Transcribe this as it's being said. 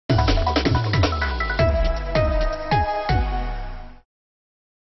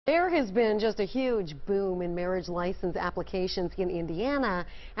There has been just a huge boom in marriage license applications in Indiana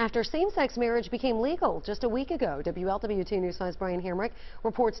after same-sex marriage became legal just a week ago. WLWT News 5's Brian Hamrick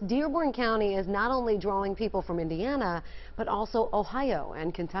reports Dearborn County is not only drawing people from Indiana, but also Ohio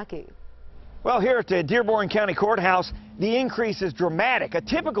and Kentucky. Well, here at the Dearborn County Courthouse, the increase is dramatic. A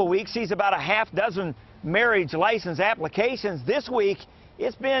typical week sees about a half dozen marriage license applications. This week,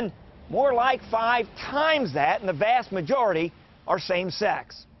 it's been more like 5 times that, and the vast majority are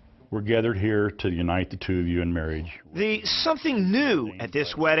same-sex. We're gathered here to unite the two of you in marriage. The something new at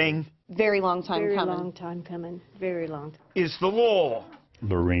this wedding Very long time coming. Very long time coming. Very long time. is the law.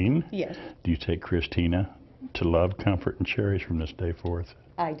 Lorene? Yes, Do you take Christina to love, comfort, and cherish from this day forth?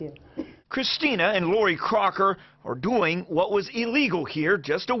 I do. Christina and Lori Crocker are doing what was illegal here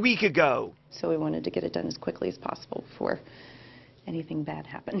just a week ago. So we wanted to get it done as quickly as possible before anything bad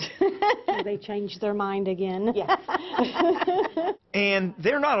happened. They changed their mind again. Yes. And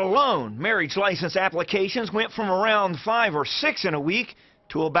they're not alone. Marriage license applications went from around 5 or 6 in a week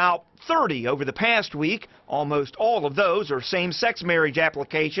to about 30 over the past week. Almost all of those are same-sex marriage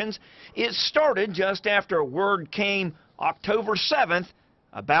applications. It started just after word came October 7th,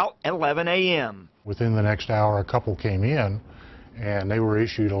 about 11 a.m. Within the next hour, a couple came in, and they were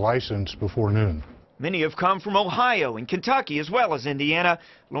issued a license before noon. Many have come from Ohio and Kentucky as well as Indiana.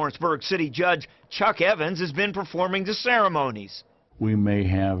 Lawrenceburg City Judge Chuck Evans has been performing the ceremonies. We may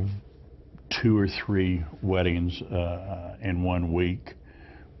have 2 or 3 weddings in 1 week,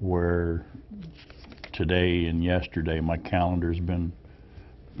 where today and yesterday my calendar's been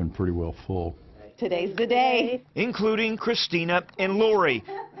pretty well full. Today's the day. Including Christina and Lori,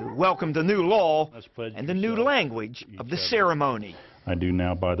 who welcomed the new law Let's pledge and the new yourself language to of each the other. ceremony. I do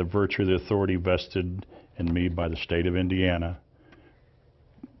now, by the virtue of the authority vested in me by the state of Indiana,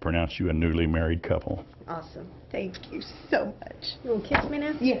 pronounce you a newly married couple. Awesome. Thank you so much. You want to kiss me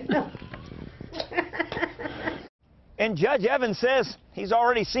now? Yeah. And Judge Evans says he's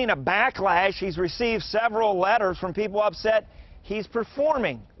already seen a backlash. He's received several letters from people upset he's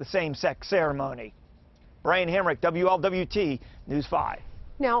performing the same-sex ceremony. Brian Hamrick, WLWT News 5.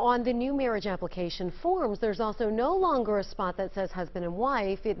 Now, on the new marriage application forms, there's also no longer a spot that says husband and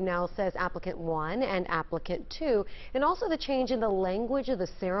wife. It now says applicant 1 and applicant 2. And also the change in the language of the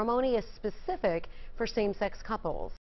ceremony is specific for same-sex couples.